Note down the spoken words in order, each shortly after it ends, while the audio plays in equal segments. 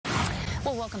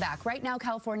Well, welcome back. Right now,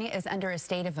 California is under a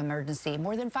state of emergency.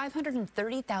 More than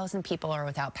 530,000 people are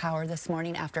without power this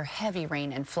morning after heavy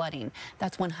rain and flooding.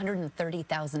 That's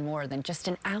 130,000 more than just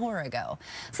an hour ago.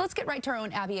 So let's get right to our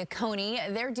own Abby Clooney.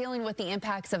 They're dealing with the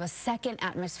impacts of a second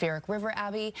atmospheric river,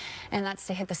 Abby, and that's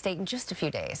to hit the state in just a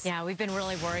few days. Yeah, we've been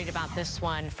really worried about this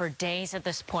one for days at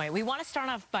this point. We want to start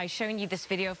off by showing you this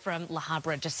video from La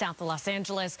Habra, just south of Los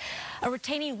Angeles. A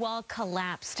retaining wall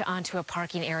collapsed onto a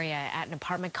parking area at an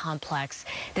apartment complex.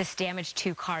 This damaged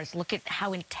 2 cars. Look at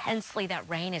how intensely that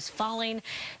rain is falling.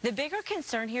 The bigger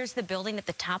concern here is the building at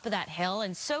the top of that hill.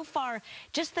 And so far,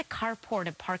 just the carport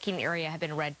and parking area have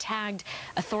been red tagged.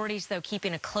 Authorities, though,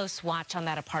 keeping a close watch on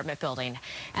that apartment building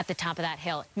at the top of that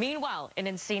hill. Meanwhile, in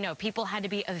Encino, people had to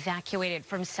be evacuated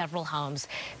from several homes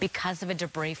because of a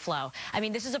debris flow. I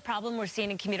mean, this is a problem we're seeing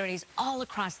in communities all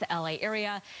across the LA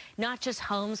area, not just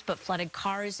homes, but flooded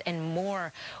cars and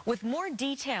more. With more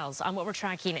details on what we're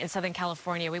tracking in Southern California,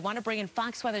 we want to bring in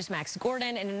Fox Weather's Max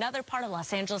Gordon in another part of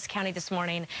Los Angeles County this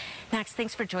morning. Max,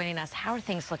 thanks for joining us. How are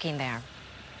things looking there?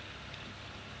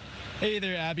 Hey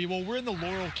there, Abby. Well, we're in the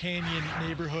Laurel Canyon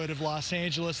neighborhood of Los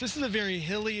Angeles. This is a very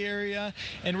hilly area,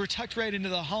 and we're tucked right into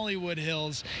the Hollywood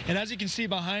Hills. And as you can see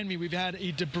behind me, we've had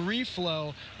a debris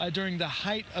flow during the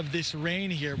height of this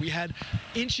rain here. We had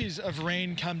inches of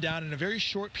rain come down in a very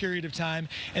short period of time.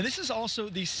 And this is also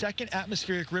the second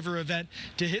atmospheric river event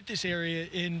to hit this area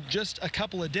in just a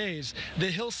couple of days.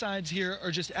 The hillsides here are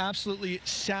just absolutely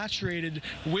saturated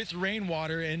with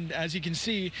rainwater, and as you can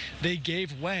see, they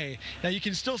gave way. Now, you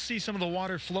can still see some of the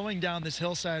water flowing down this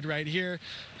hillside right here.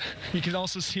 You can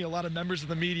also see a lot of members of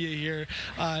the media here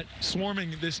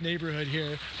swarming this neighborhood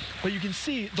here. But you can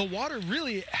see the water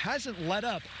really hasn't let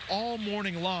up all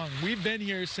morning long. We've been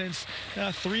here since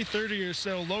 3:30 or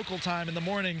so local time in the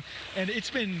morning, and it's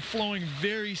been flowing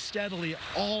very steadily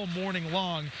all morning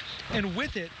long. And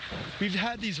with it, we've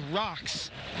had these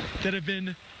rocks that have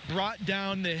been brought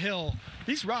down the hill.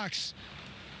 These rocks,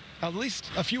 at least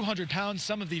a few hundred pounds,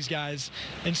 some of these guys.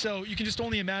 And so you can just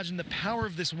only imagine the power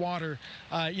of this water,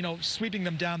 sweeping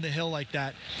them down the hill like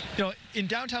that. In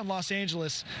downtown Los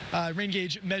Angeles, rain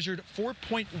gauge measured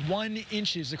 4.1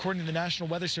 inches, according to the National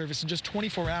Weather Service, in just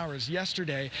 24 hours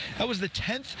yesterday. That was the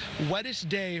 10th wettest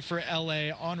day for LA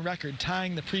on record,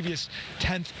 tying the previous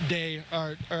 10th day,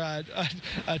 or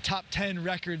a top 10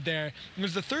 record there. It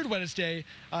was the 3rd wettest day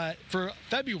for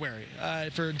February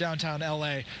for downtown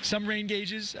LA. Some rain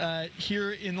gauges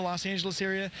here in the Los Angeles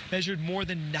area measured more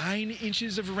than 9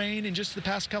 inches of rain in just the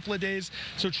past couple of days.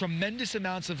 So tremendous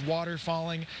amounts of water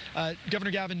falling.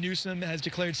 Governor Gavin Newsom has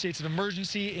declared states of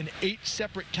emergency in 8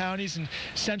 separate counties in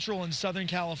Central and Southern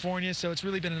California. So it's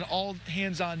really been an all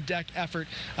hands on deck effort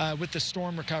with the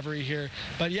storm recovery here.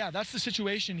 But yeah, that's the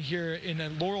situation here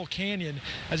in Laurel Canyon.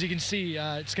 As you can see,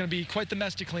 it's going to be quite the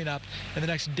mess to clean up in the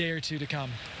next day or two to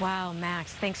come. Wow,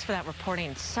 Max, thanks for that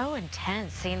reporting. It's so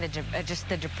intense seeing just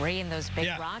the debris and those big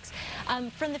rocks.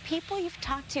 From the people you've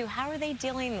talked to, how are they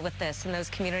dealing with this in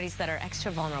those communities that are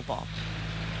extra vulnerable?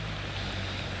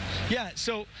 Yeah,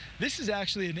 so this is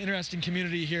actually an interesting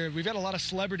community here. We've got a lot of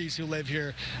celebrities who live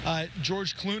here.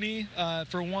 George Clooney,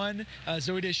 for one,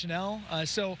 Zooey Deschanel.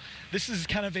 So this is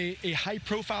kind of a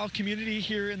high-profile community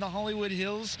here in the Hollywood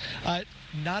Hills.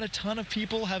 Not a ton of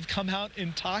people have come out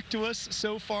and talked to us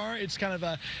so far. It's kind of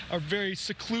a very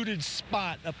secluded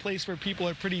spot, a place where people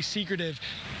are pretty secretive.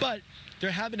 But there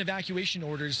have been evacuation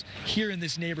orders here in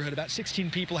this neighborhood. About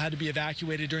 16 people had to be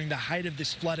evacuated during the height of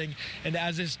this flooding and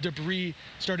as this debris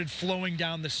started flowing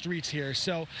down the streets here.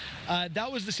 So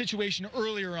that was the situation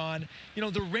earlier on.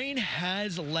 The rain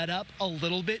has let up a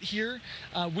little bit here,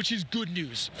 which is good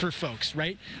news for folks,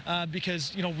 right?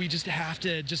 Because, we just have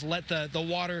to just let the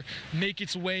water make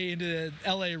its way into the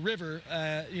LA River,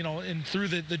 and through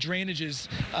the drainages.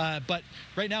 But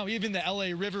right now, even the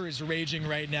LA River is raging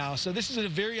right now. So this is a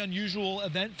very unusual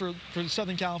event for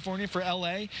Southern California, for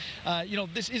LA.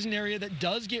 This is an area that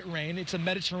does get rain. It's a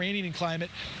Mediterranean climate,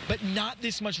 but not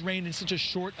this much rain in such a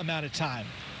short amount of time.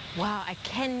 Wow, I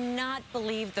cannot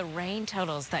believe the rain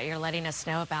totals that you're letting us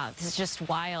know about. This is just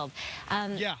wild.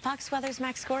 Fox Weather's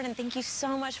Max Gordon, thank you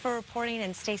so much for reporting,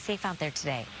 and stay safe out there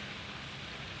today.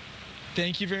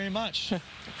 Thank you very much.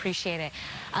 Appreciate it.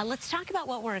 Let's talk about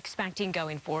what we're expecting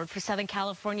going forward for Southern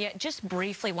California. Just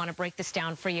briefly want to break this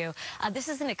down for you. This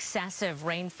is an excessive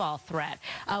rainfall threat.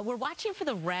 We're watching for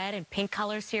the red and pink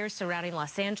colors here surrounding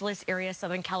Los Angeles area,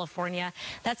 Southern California.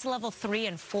 That's level 3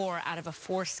 and 4 out of a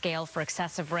 4 scale for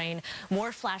excessive rain.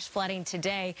 More flash flooding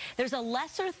today. There's a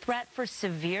lesser threat for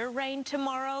severe rain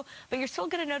tomorrow, but you're still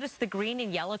going to notice the green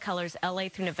and yellow colors, LA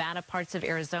through Nevada, parts of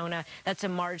Arizona. That's a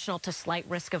marginal to slight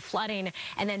risk of flooding. rain,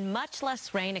 and then much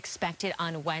less rain expected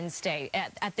on Wednesday.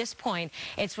 At this point,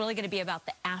 it's really going to be about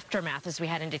the aftermath as we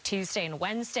head into Tuesday and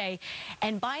Wednesday.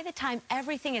 And by the time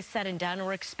everything is said and done,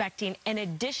 we're expecting an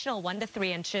additional 1 to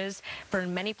 3 inches for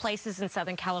many places in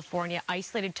Southern California,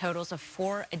 isolated totals of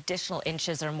 4 additional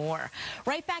inches or more.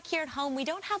 Right back here at home, we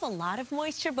don't have a lot of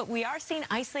moisture, but we are seeing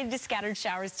isolated to scattered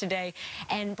showers today.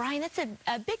 And Brian, that's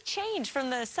a big change from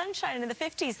the sunshine in the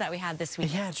 50s that we had this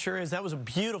week. Yeah, it sure is. That was a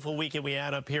beautiful weekend we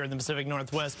had up here in the Pacific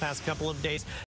Northwest past couple of days.